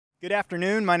Good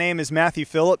afternoon. My name is Matthew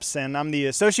Phillips, and I'm the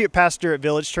associate pastor at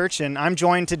Village Church, and I'm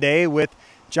joined today with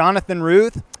Jonathan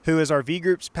Ruth, who is our V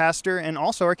Group's pastor and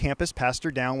also our campus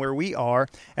pastor down where we are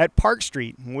at Park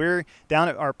Street. We're down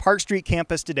at our Park Street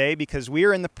campus today because we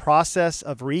are in the process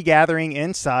of regathering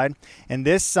inside, and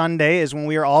this Sunday is when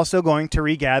we are also going to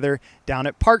regather down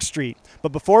at Park Street.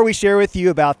 But before we share with you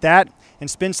about that and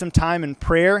spend some time in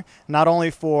prayer, not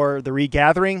only for the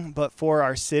regathering, but for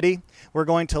our city, we're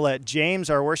going to let James,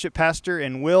 our worship pastor,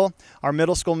 and Will, our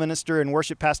middle school minister and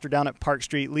worship pastor down at Park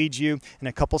Street, lead you in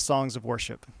a couple songs of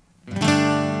worship. You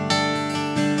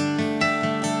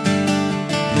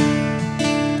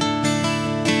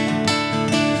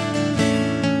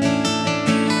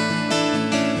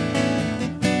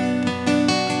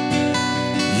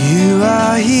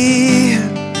are here,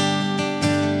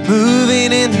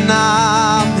 moving in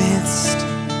our midst,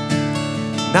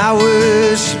 and I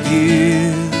worship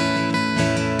you.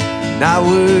 I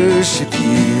worship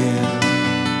you.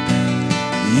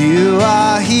 You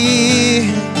are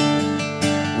here,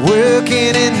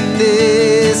 working in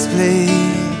this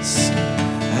place.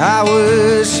 I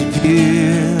worship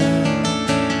you.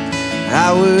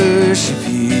 I worship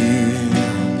you.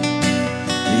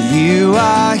 You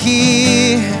are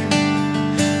here,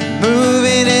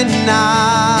 moving in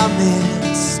our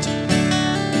midst.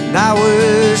 And I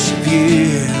worship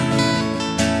you.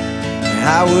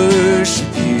 I worship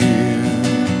you.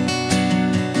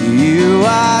 You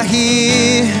are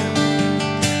here,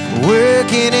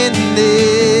 working in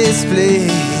this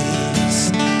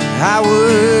place. I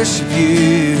worship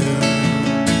you,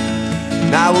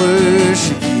 and I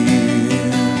worship you.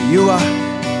 You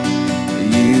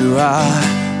are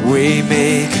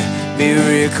waymaker,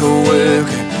 miracle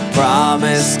worker,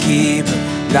 promise keeper,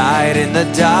 light in the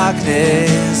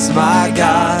darkness. My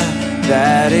God,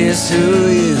 that is who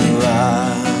you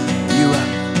are.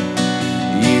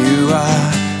 You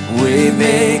are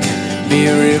waymaker,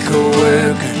 miracle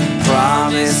worker,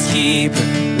 promise keeper,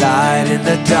 light in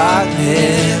the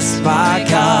darkness. My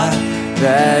God,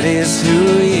 that is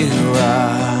who you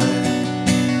are.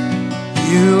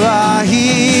 You are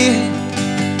here,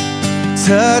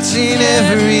 touching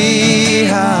every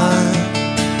heart.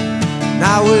 And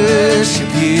I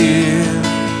worship you,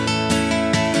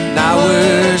 and I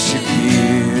worship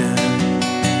you.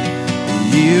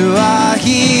 You are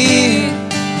here,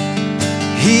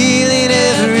 healing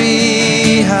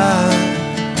every heart.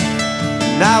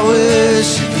 And I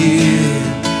worship you,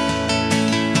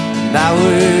 and I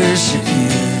worship you.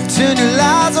 Turn your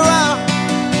lives around.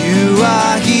 You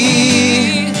are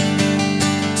here,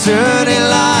 turning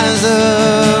lives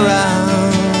around.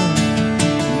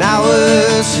 And I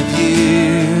worship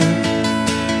you,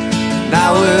 and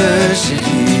I worship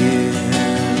you.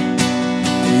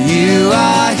 You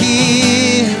are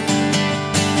here,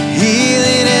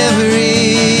 healing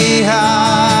every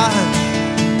heart.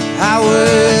 I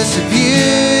worship you.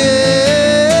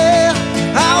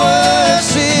 I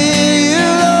worship you,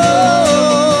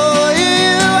 Lord.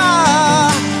 You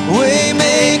are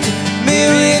waymaker,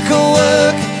 miracle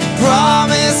worker,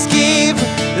 promise keeper,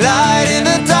 light in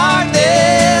the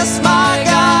darkness. My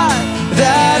God,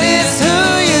 that is who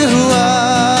you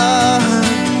are.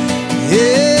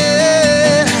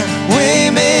 Yeah,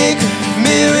 waymaker,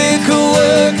 miracle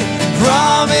worker,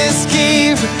 promise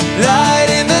keeper, light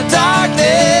in the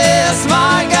darkness.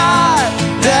 My God,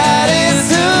 that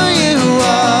is who you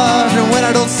are. And when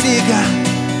I don't see it, God,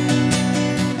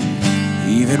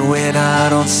 even when I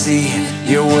don't see it,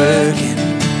 you're working.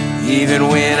 Even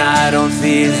when I don't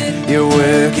feel it, you're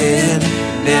working.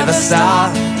 Never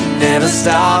stop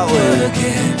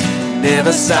working.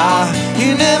 Never stop,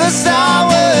 you never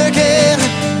stop working.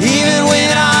 Even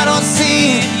when I don't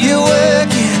see it, you're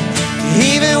working.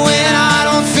 Even when I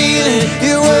don't feel it,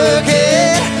 you're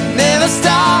working. Never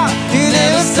stop, you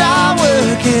never stop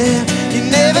working. You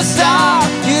never stop,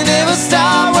 you never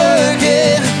stop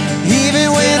working.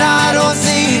 Even when I don't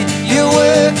see it, you're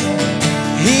working.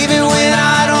 Even when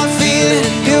I don't feel it,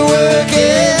 you're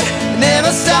working.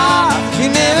 Never stop, you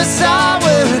never stop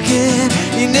working.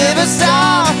 You never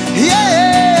stop,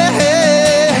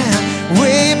 yeah.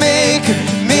 Waymaker,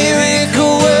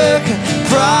 miracle worker,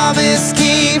 promise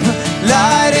keeper,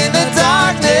 light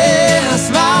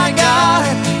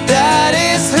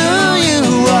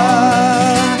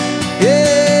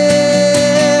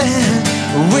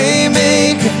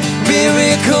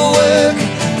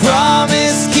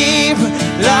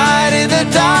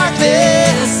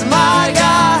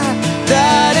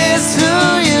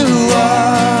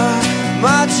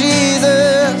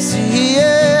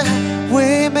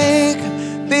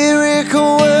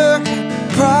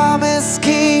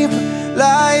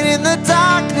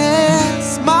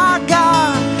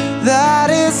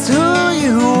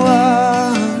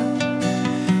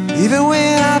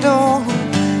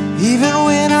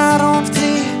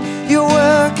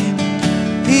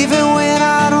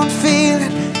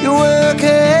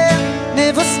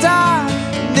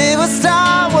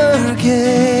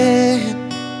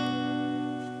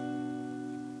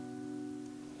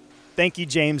Thank you,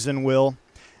 James and Will.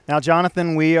 Now,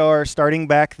 Jonathan, we are starting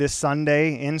back this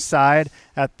Sunday inside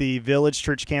at the Village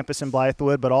Church campus in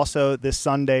Blythewood, but also this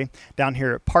Sunday down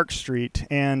here at Park Street.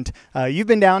 And you've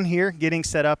been down here getting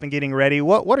set up and getting ready.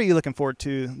 What are you looking forward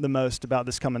to the most about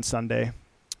this coming Sunday?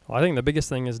 Well, I think the biggest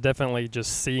thing is definitely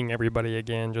just seeing everybody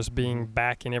again, just being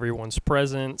back in everyone's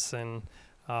presence. And,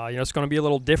 it's going to be a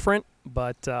little different,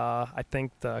 but I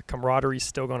think the camaraderie is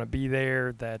still going to be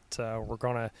there, that we're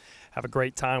going to have a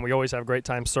great time. We always have a great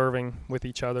time serving with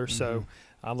each other, so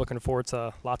I'm looking forward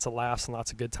to lots of laughs and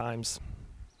lots of good times.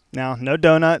 Now, no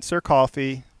donuts or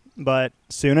coffee, but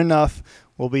soon enough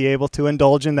we'll be able to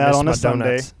indulge in that on a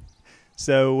Sunday. Donuts.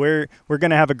 So we're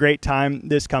going to have a great time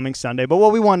this coming Sunday. But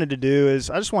what we wanted to do is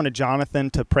I just wanted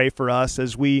Jonathan to pray for us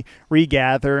as we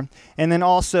regather. And then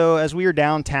also as we are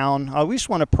downtown, we just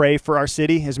want to pray for our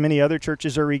city as many other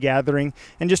churches are regathering,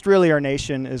 and just really our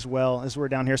nation as well as we're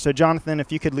down here. So Jonathan,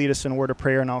 if you could lead us in a word of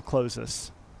prayer, and I'll close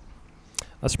us.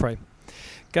 Let's pray.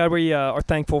 God, we are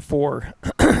thankful for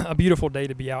a beautiful day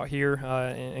to be out here,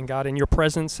 and God, in your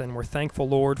presence. And we're thankful,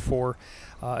 Lord, for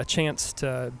a chance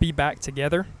to be back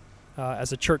together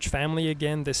as a church family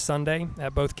again this Sunday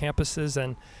at both campuses.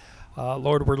 And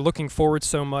Lord, we're looking forward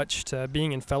so much to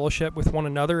being in fellowship with one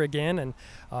another again, and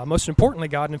most importantly,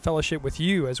 God, in fellowship with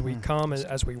you as we come,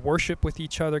 as we worship with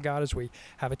each other, God, as we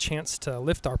have a chance to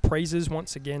lift our praises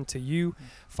once again to you.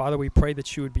 Father, we pray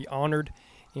that you would be honored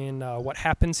in what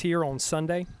happens here on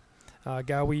Sunday.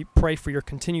 God, we pray for your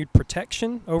continued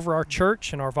protection over our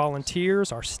church and our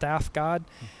volunteers, our staff, God.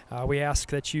 We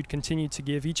ask that you'd continue to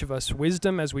give each of us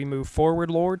wisdom as we move forward,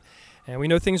 Lord. And we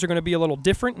know things are going to be a little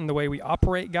different in the way we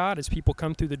operate, God. As people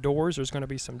come through the doors, there's going to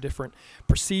be some different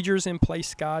procedures in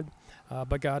place, God.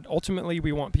 But God, ultimately,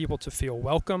 we want people to feel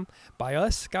welcome by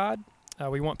us, God.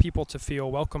 We want people to feel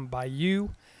welcome by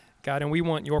you, God. And we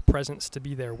want your presence to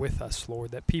be there with us,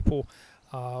 Lord, that people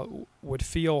would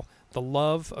feel the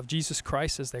love of Jesus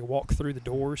Christ as they walk through the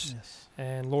doors. Yes.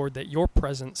 And Lord, that your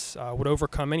presence would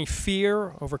overcome any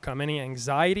fear, overcome any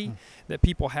anxiety that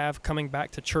people have coming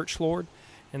back to church, Lord,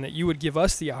 and that you would give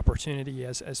us the opportunity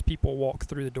as people walk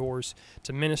through the doors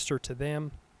to minister to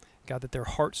them. God, that their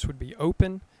hearts would be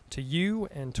open to you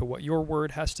and to what your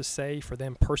word has to say for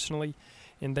them personally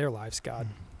in their lives, God.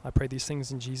 I pray these things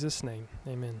in Jesus' name.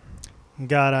 Amen.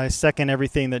 God, I second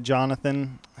everything that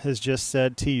Jonathan has just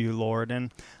said to you, Lord. And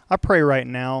I pray right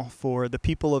now for the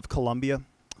people of Columbia,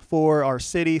 for our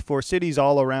city, for cities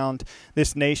all around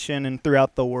this nation and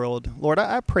throughout the world. Lord,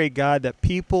 I pray, God, that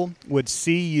people would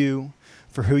see you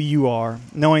for who you are,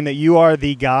 knowing that you are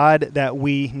the God that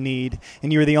we need,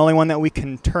 and you're the only one that we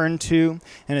can turn to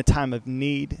in a time of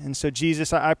need. And so,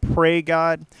 Jesus, I pray,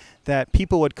 God, that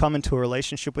people would come into a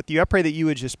relationship with you. I pray that you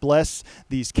would just bless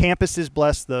these campuses,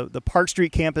 bless the Park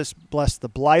Street campus, bless the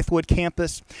Blythewood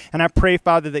campus. And I pray,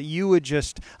 Father, that you would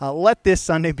just let this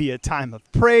Sunday be a time of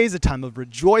praise, a time of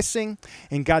rejoicing.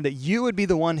 And God, that you would be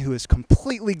the one who is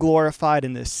completely glorified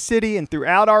in this city and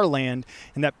throughout our land,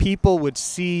 and that people would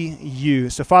see you.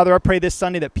 So, Father, I pray this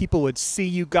Sunday that people would see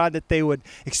you, God, that they would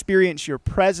experience your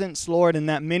presence, Lord, and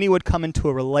that many would come into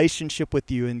a relationship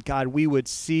with you. And God, we would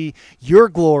see your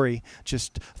glory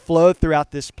just flow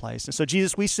throughout this place. And so,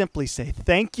 Jesus, we simply say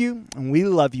thank you, and we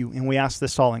love you, and we ask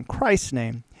this all in Christ's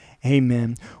name.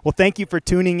 Amen. Well, thank you for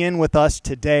tuning in with us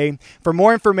today. For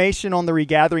more information on the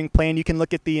regathering plan, you can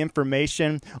look at the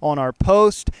information on our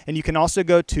post, and you can also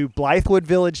go to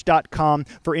blythewoodvillage.com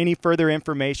for any further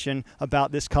information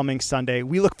about this coming Sunday.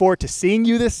 We look forward to seeing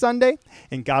you this Sunday,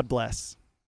 and God bless.